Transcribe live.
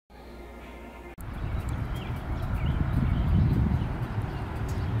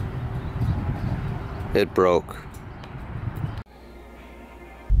it broke.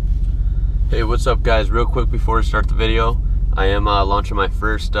 Hey, what's up guys? Real quick before we start the video, I am launching my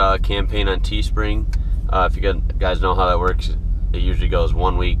first campaign on Teespring. If you guys know how that works, it usually goes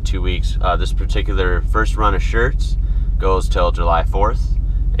 1 week, 2 weeks. This particular first run of shirts goes till July 4th,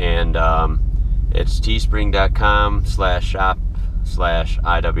 and it's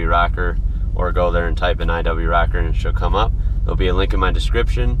teespring.com/shop/IWRocker, or go there and type in IWRocker and it should come up. There'll be a link in my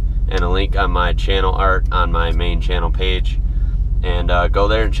description and a link on my channel art on my main channel page, and go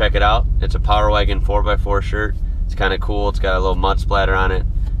there and check it out. It's a Power Wagon 4x4 shirt. It's kind of cool. It's got a little mud splatter on it.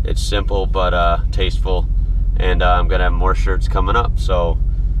 It's simple but tasteful, and I'm gonna have more shirts coming up, so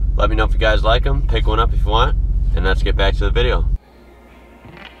let me know if you guys like them. Pick one up if you want, and let's get back to the video.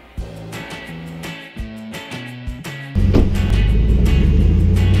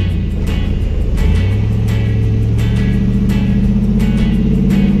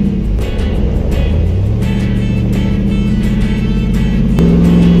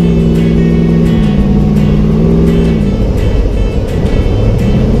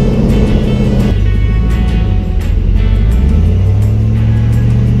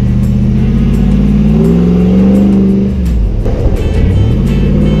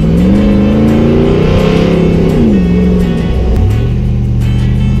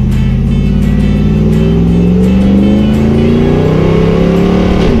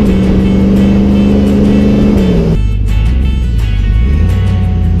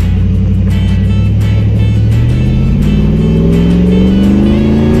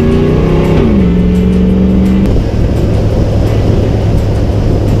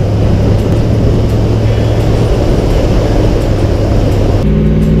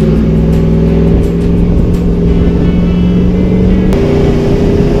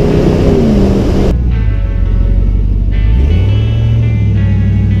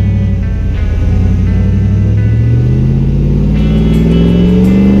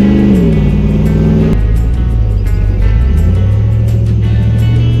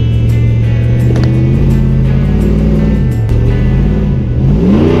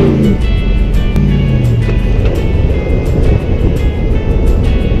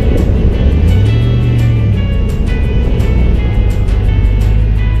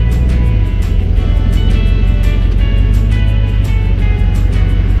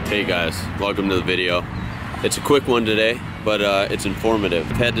 Hey guys, welcome to the video. It's a quick one today, but it's informative.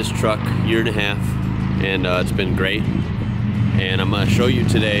 I've had this truck a year and a half, and it's been great. And I'm gonna show you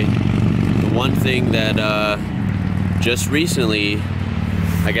today the one thing that just recently,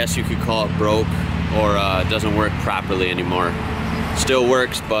 I guess you could call it broke, or doesn't work properly anymore. Still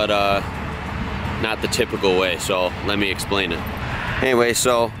works, but not the typical way, so let me explain it. Anyway,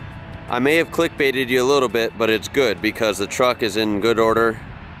 so I may have clickbaited you a little bit, but it's good because the truck is in good order.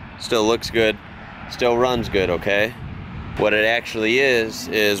 Still looks good, still runs good, okay? What it actually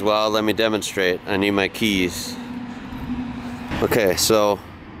is, well, let me demonstrate. I need my keys. Okay, so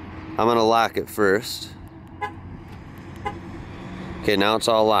I'm gonna lock it first. Okay, now it's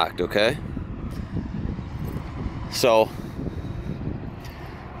all locked, okay? So,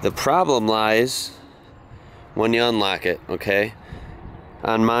 the problem lies when you unlock it, okay?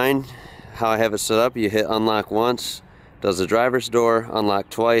 On mine, how I have it set up, you hit unlock once, does the driver's door, unlock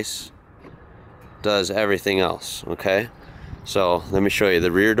twice, does everything else, okay? So let me show you.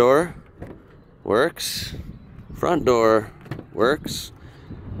 The rear door works, front door works,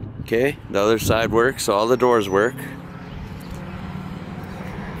 okay? The other side works, so all the doors work.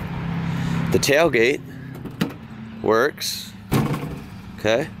 The tailgate works,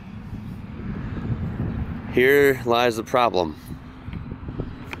 okay? Here lies the problem.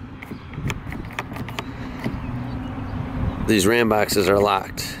 These ram boxes are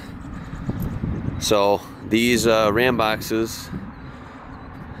locked. So these ram boxes,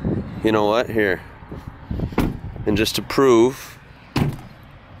 you know what, here, and just to prove it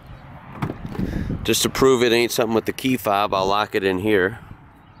ain't something with the key fob, I'll lock it in here.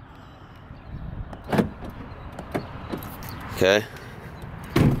 Okay,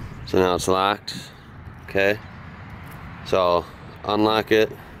 so now it's locked. Okay, so I'll unlock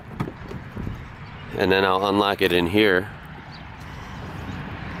it, and then I'll unlock it in here.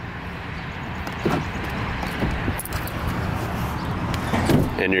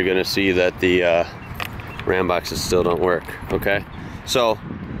 And you're gonna see that the ram boxes still don't work, okay? So,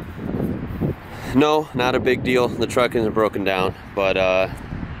 no, not a big deal. The truck isn't broken down, but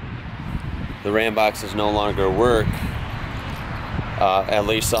the ram boxes no longer work. At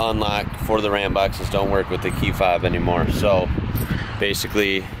least the unlock for the ram boxes don't work with the key fob anymore. So,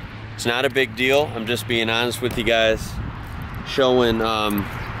 basically, it's not a big deal. I'm just being honest with you guys, showing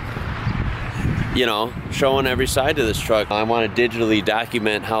you know, showing every side to this truck. I want to digitally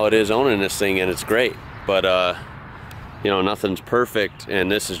document how it is owning this thing, and it's great. But, you know, nothing's perfect,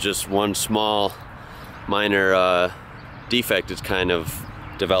 and this is just one small, minor defect it's kind of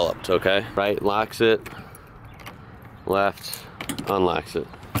developed, okay? Right, locks it, left, unlocks it.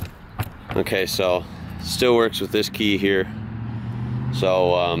 Okay, so still works with this key here.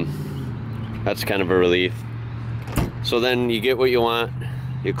 So, that's kind of a relief. So then you get what you want,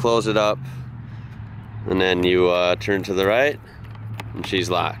 you close it up, and then you turn to the right, and she's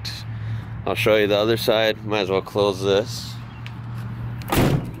locked. I'll show you the other side. Might as well close this.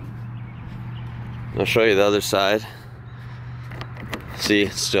 I'll show you the other side. See,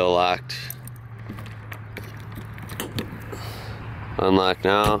 it's still locked. Unlock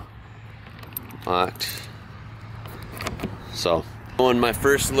now. Locked. So, my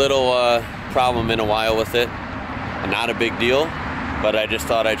first little problem in a while with it. Not a big deal, but I just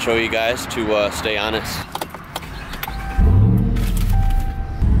thought I'd show you guys to stay honest.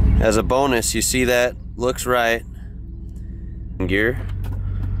 As a bonus, you see that looks right. Gear.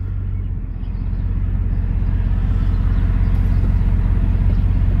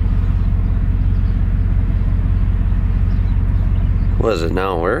 What does it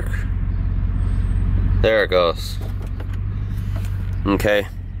now work? There it goes. Okay.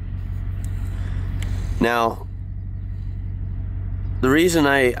 Now, the reason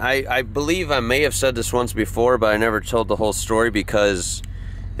I believe I may have said this once before, but I never told the whole story because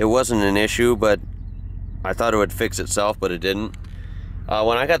it wasn't an issue, but I thought it would fix itself, but it didn't.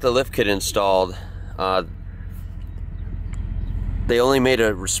 When I got the lift kit installed, they only made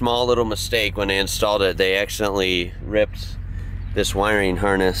a small little mistake when they installed it. They accidentally ripped this wiring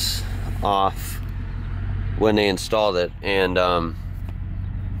harness off when they installed it, and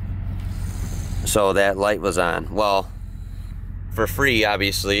so that light was on. Well, for free,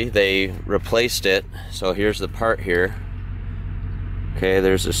 obviously, they replaced it. So here's the part here. Okay,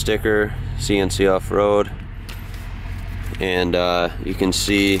 there's a sticker, CNC Off-Road, and you can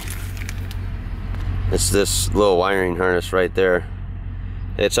see it's this little wiring harness right there.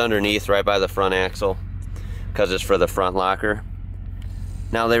 It's underneath right by the front axle because it's for the front locker.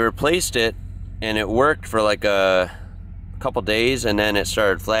 Now they replaced it and it worked for like a couple days, and then it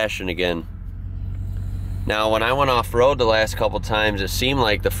started flashing again. Now when I went off-road the last couple times, it seemed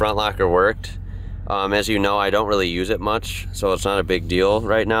like the front locker worked. As you know, I don't really use it much, so it's not a big deal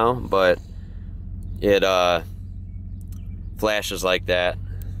right now, but it flashes like that,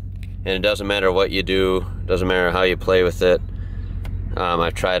 and it doesn't matter what you do, doesn't matter how you play with it.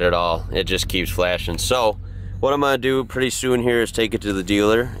 I've tried it all, it just keeps flashing. So what I'm gonna do pretty soon here is take it to the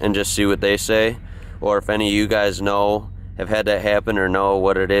dealer and just see what they say, or if any of you guys know, have had that happen, or know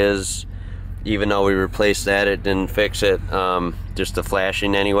what it is. Even though we replaced that, it didn't fix it, just the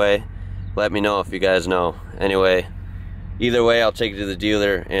flashing anyway. Let me know if you guys know. Anyway, either way, I'll take it to the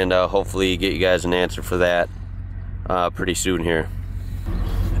dealer and hopefully get you guys an answer for that pretty soon here.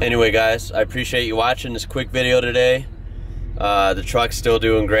 Anyway guys, I appreciate you watching this quick video today. The truck's still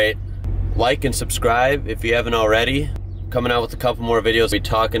doing great. Like and subscribe if you haven't already. Coming out with a couple more videos. We'll be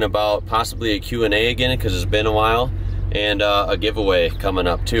talking about possibly a Q&A again because it's been a while, and a giveaway coming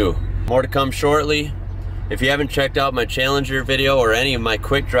up too. More to come shortly. If you haven't checked out my Challenger video or any of my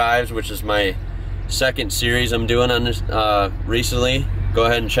quick drives, which is my second series I'm doing on this recently, go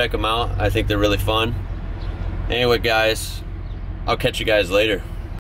ahead and check them out. I think they're really fun. Anyway guys, I'll catch you guys later.